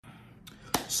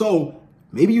So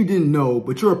maybe you didn't know,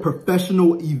 but you're a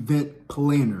professional event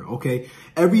planner, okay?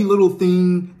 Every little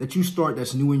thing that you start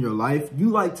that's new in your life,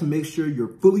 you like to make sure you're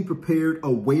fully prepared,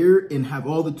 aware, and have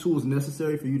all the tools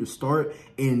necessary for you to start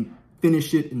and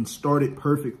finish it and start it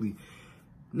perfectly.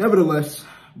 Nevertheless,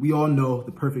 we all know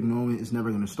the perfect moment is never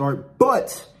going to start,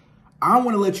 but I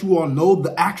want to let you all know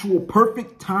the actual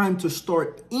perfect time to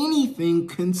start anything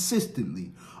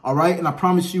consistently. All right. And I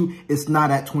promise you, it's not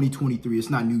at 2023.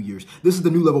 It's not New Year's. This is the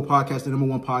New Level Podcast, the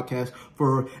 #1 podcast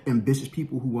for ambitious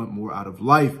people who want more out of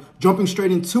life. Jumping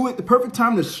straight into it, the perfect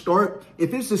time to start,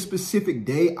 if it's a specific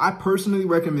day, I personally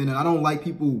recommend it. I don't like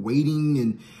people waiting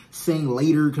and saying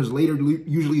later because later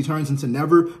usually turns into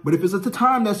never. But if it's at the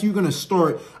time that you're going to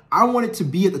start, I want it to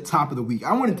be at the top of the week.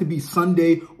 I want it to be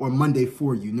Sunday or Monday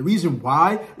for you. And the reason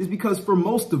why is because for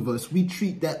most of us, we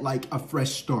treat that like a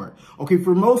fresh start. Okay,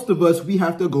 for most of us, we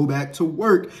have to go back to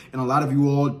work. And a lot of you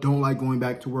all don't like going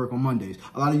back to work on Mondays.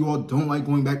 A lot of you all don't like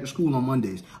going back to school on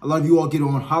Mondays. A lot of you all get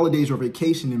on holidays or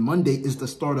vacation and Monday is the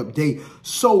startup day.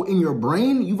 So in your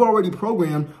brain, you've already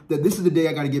programmed that this is the day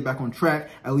I got to get back on track,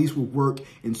 at least with work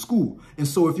and school. And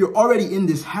so if you're already in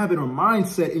this habit or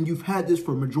mindset and you've had this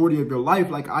for a majority of your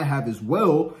life, like I have as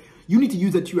well, you need to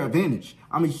use that to your advantage.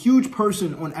 I'm a huge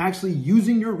person on actually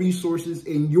using your resources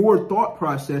and your thought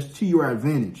process to your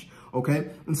advantage. Okay.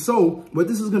 And so what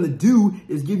this is going to do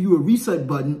is give you a reset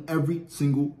button every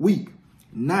single week.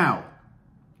 Now,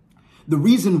 the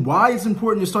reason why it's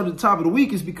important to start at the top of the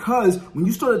week is because when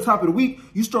you start at the top of the week,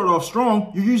 you start off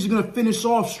strong. You're usually going to finish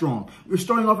off strong. You're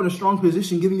starting off in a strong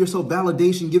position, giving yourself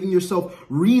validation, giving yourself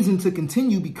reason to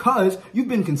continue because you've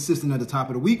been consistent at the top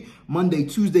of the week. Monday,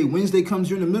 Tuesday, Wednesday comes,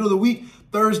 you're in the middle of the week.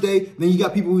 Thursday, then you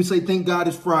got people who say, thank God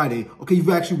it's Friday. Okay, you've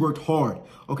actually worked hard.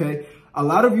 Okay. A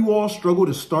lot of you all struggle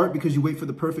to start because you wait for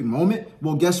the perfect moment.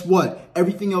 Well, guess what?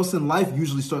 Everything else in life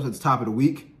usually starts at the top of the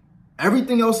week.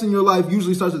 Everything else in your life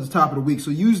usually starts at the top of the week.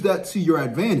 So use that to your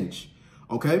advantage.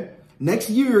 Okay. Next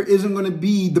year isn't going to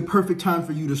be the perfect time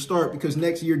for you to start because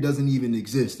next year doesn't even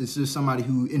exist. It's just somebody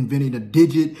who invented a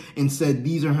digit and said,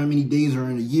 these are how many days are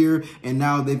in a year. And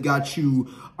now they've got you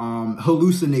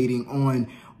hallucinating on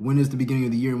when is the beginning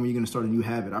of the year and when you're going to start a new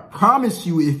habit. I promise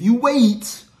you, if you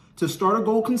wait to start a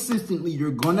goal consistently, you're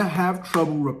going to have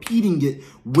trouble repeating it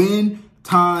when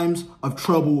times of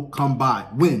trouble come by.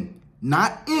 When,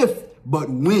 not if.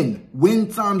 But when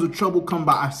times of trouble come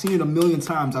by, I've seen it a million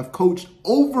times. I've coached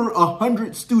over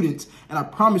 100 students, and I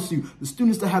promise you, the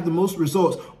students that have the most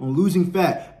results on losing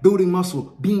fat, building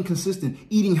muscle, being consistent,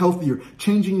 eating healthier,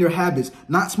 changing their habits,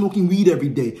 not smoking weed every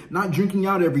day, not drinking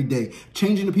out every day,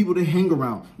 changing the people they hang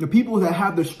around, the people that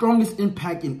have the strongest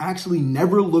impact and actually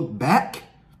never look back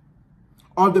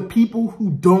are the people who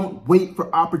don't wait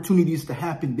for opportunities to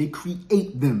happen. They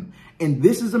create them. And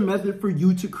this is a method for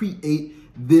you to create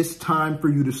this time for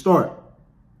you to start.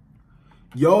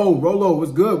 Yo, Rolo,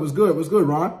 what's good? What's good? What's good,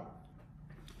 Ron?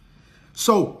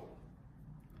 So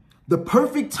the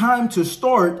perfect time to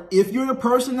start, if you're a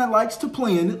person that likes to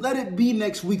plan, let it be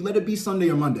next week. Let it be Sunday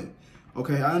or Monday.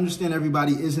 Okay. I understand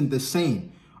everybody isn't the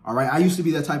same. All right. I used to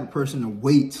be that type of person to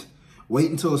wait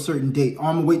until a certain date. I'm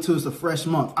going to wait till it's a fresh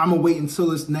month. I'm going to wait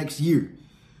until it's next year.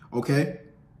 Okay.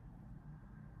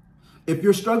 If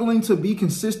you're struggling to be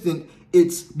consistent,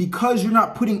 it's because you're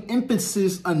not putting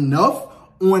emphasis enough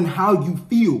on how you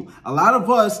feel. A lot of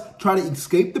us try to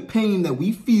escape the pain that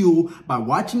we feel by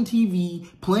watching TV,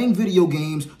 playing video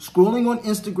games, scrolling on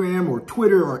Instagram or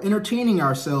Twitter or entertaining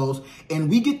ourselves, and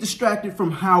we get distracted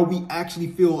from how we actually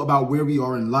feel about where we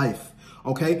are in life.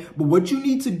 Okay, but what you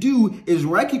need to do is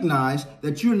recognize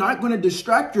that you're not going to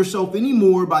distract yourself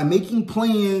anymore by making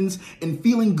plans and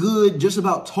feeling good just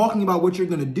about talking about what you're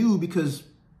going to do because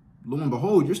lo and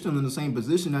behold, you're still in the same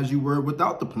position as you were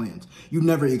without the plans. You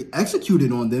never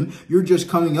executed on them. You're just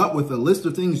coming up with a list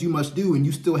of things you must do and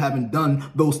you still haven't done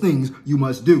those things you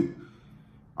must do.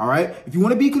 All right. If you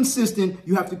want to be consistent,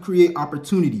 you have to create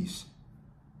opportunities.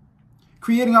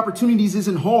 Creating opportunities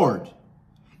isn't hard.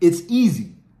 It's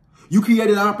easy. You create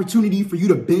an opportunity for you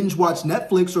to binge watch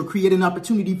Netflix or create an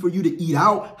opportunity for you to eat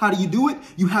out. How do you do it?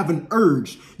 You have an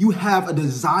urge. You have a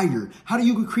desire. How do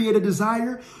you create a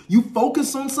desire? You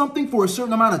focus on something for a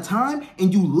certain amount of time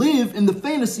and you live in the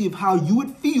fantasy of how you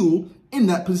would feel in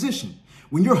that position.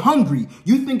 When you're hungry,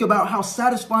 you think about how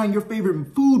satisfying your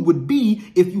favorite food would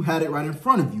be if you had it right in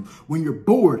front of you. When you're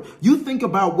bored, you think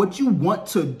about what you want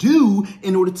to do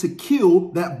in order to kill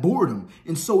that boredom.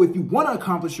 And so if you want to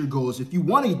accomplish your goals, if you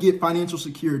want to get financial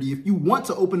security, if you want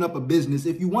to open up a business,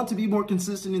 if you want to be more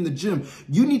consistent in the gym,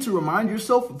 you need to remind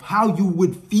yourself of how you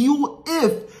would feel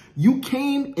if you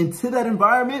came into that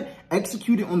environment,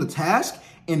 executed on the task,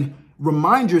 and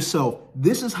Remind yourself,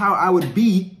 this is how I would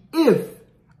be if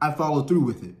I follow through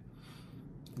with it.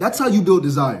 That's how you build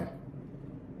desire.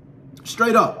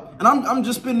 Straight up. And I'm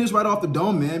just spitting this right off the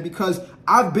dome, man, because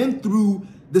I've been through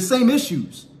the same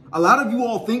issues. A lot of you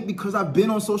all think because I've been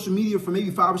on social media for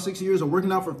maybe 5 or 6 years or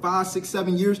working out for 5, 6,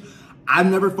 7 years, I've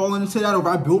never fallen into that, or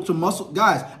I built a muscle.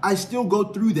 Guys, I still go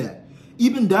through that.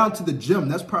 Even down to the gym.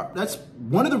 That's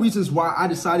one of the reasons why I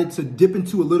decided to dip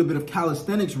into a little bit of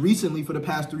calisthenics recently for the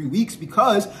past 3 weeks,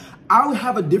 because I would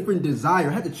have a different desire.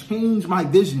 I had to change my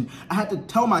vision. I had to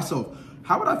tell myself,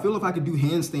 how would I feel if I could do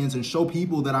handstands and show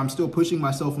people that I'm still pushing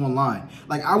myself online?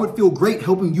 Like, I would feel great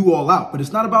helping you all out, but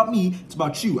it's not about me. It's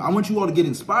about you. I want you all to get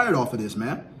inspired off of this,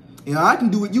 man. You know, I can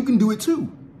do it. You can do it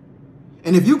too.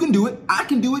 And if you can do it, I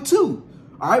can do it too.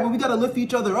 All right, but we got to lift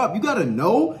each other up. You got to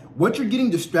know what you're getting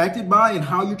distracted by and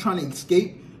how you're trying to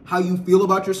escape how you feel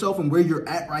about yourself and where you're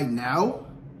at right now.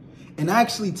 And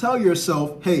actually tell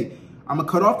yourself, hey, I'm going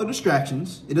to cut off the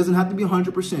distractions. It doesn't have to be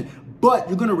 100%, but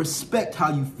you're going to respect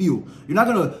how you feel. You're not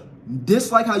going to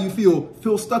dislike how you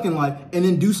feel stuck in life, and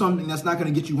then do something that's not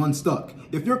going to get you unstuck.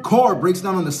 If your car breaks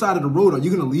down on the side of the road, are you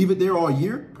going to leave it there all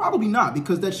year? Probably not,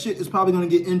 because that shit is probably going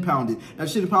to get impounded. That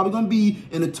shit is probably going to be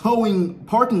in a towing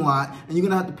parking lot, and you're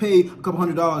going to have to pay a couple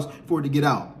 $100s for it to get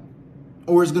out.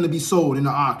 Or it's going to be sold in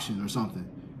an auction or something.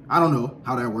 I don't know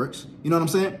how that works. You know what I'm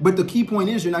saying? But the key point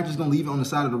is, you're not just going to leave it on the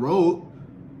side of the road,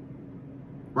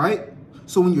 right?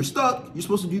 So when you're stuck, you're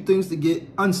supposed to do things to get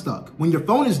unstuck. When your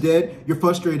phone is dead, you're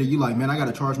frustrated. You're like, man, I got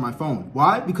to charge my phone.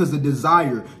 Why? Because the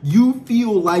desire. You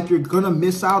feel like you're going to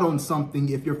miss out on something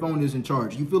if your phone isn't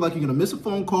charged. You feel like you're going to miss a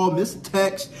phone call, miss a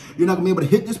text. You're not going to be able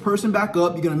to hit this person back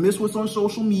up. You're going to miss what's on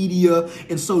social media.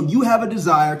 And so you have a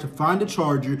desire to find a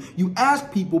charger. You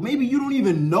ask people, maybe you don't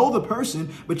even know the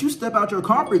person, but you step out your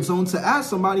comfort zone to ask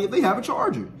somebody if they have a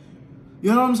charger. You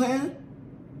know what I'm saying?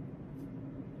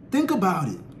 Think about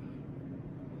it.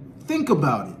 Think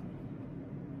about it.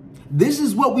 This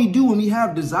is what we do when we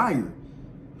have desire.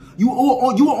 You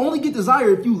will only get desire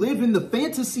if you live in the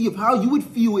fantasy of how you would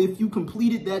feel if you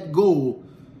completed that goal.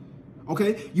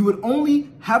 Okay? You would only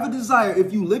have a desire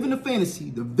if you live in the fantasy,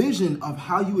 the vision of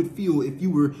how you would feel if you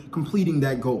were completing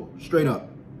that goal. Straight up.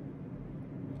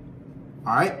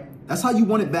 All right? That's how you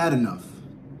want it bad enough.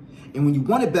 And when you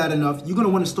want it bad enough, you're going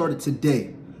to want to start it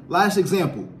today. Last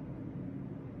example.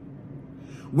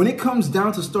 When it comes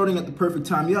down to starting at the perfect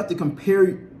time, you have to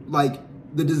compare like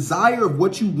the desire of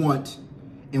what you want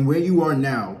and where you are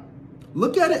now.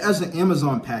 Look at it as an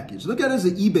Amazon package. Look at it as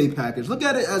an eBay package. Look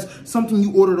at it as something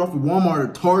you ordered off of Walmart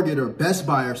or Target or Best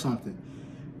Buy or something,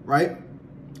 right?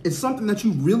 It's something that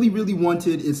you really, really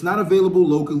wanted. It's not available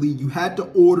locally. You had to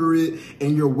order it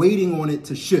and you're waiting on it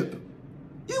to ship.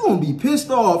 You're going to be pissed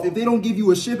off if they don't give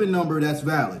you a shipping number that's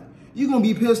valid. You're going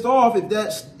to be pissed off if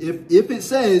it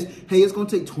says, hey, it's going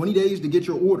to take 20 days to get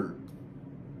your order.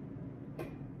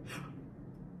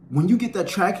 When you get that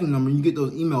tracking number, you get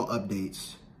those email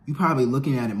updates, you're probably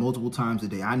looking at it multiple times a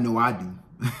day. I know I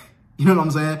do. You know what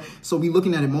I'm saying? So we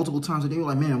looking at it multiple times a day. We're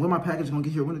like, man, when my package is going to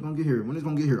get here? When is it going to get here? When is it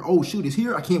going to get here? Oh, shoot, it's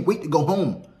here. I can't wait to go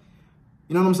home.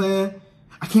 You know what I'm saying?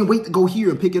 I can't wait to go here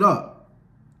and pick it up.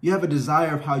 You have a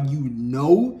desire of how you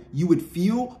know you would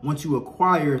feel once you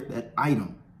acquire that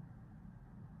item.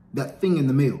 That thing in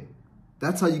the mail.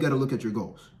 That's how you got to look at your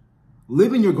goals.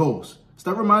 Live in your goals.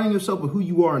 Start reminding yourself of who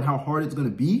you are and how hard it's going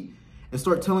to be. And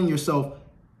start telling yourself,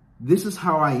 this is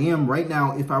how I am right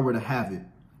now if I were to have it.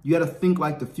 You got to think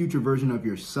like the future version of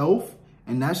yourself.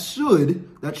 And that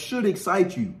should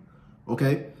excite you.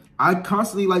 Okay? I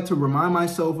constantly like to remind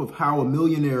myself of how a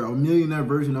millionaire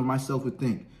version of myself would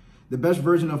think. The best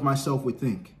version of myself would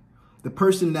think. The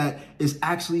person that is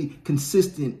actually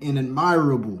consistent and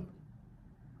admirable.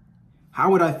 How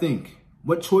would I think?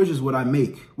 What choices would I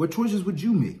make? What choices would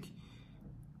you make?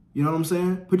 You know what I'm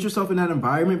saying? Put yourself in that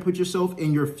environment. Put yourself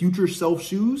in your future self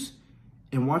shoes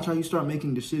and watch how you start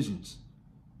making decisions.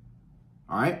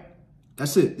 All right?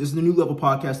 That's it. This is the New Level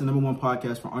Podcast, the #1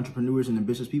 podcast for entrepreneurs and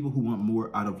ambitious people who want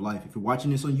more out of life. If you're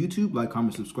watching this on YouTube, like,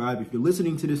 comment, subscribe. If you're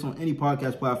listening to this on any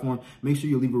podcast platform, make sure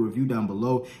you leave a review down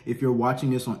below. If you're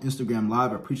watching this on Instagram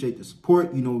Live, I appreciate the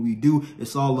support. You know what we do.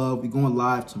 It's all love. We're going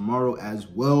live tomorrow as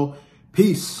well.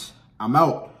 Peace. I'm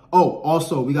out. Oh,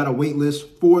 also, we got a wait list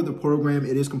for the program.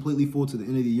 It is completely full to the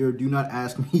end of the year. Do not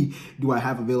ask me, do I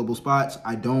have available spots?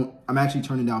 I don't. I'm actually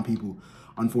turning down people,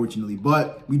 unfortunately.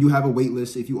 But we do have a wait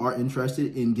list if you are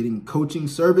interested in getting coaching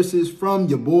services from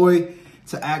your boy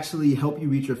to actually help you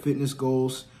reach your fitness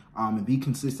goals and be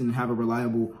consistent and have a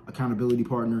reliable accountability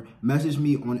partner. Message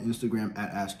me on Instagram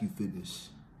at AskYouFitness.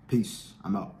 Peace.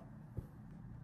 I'm out.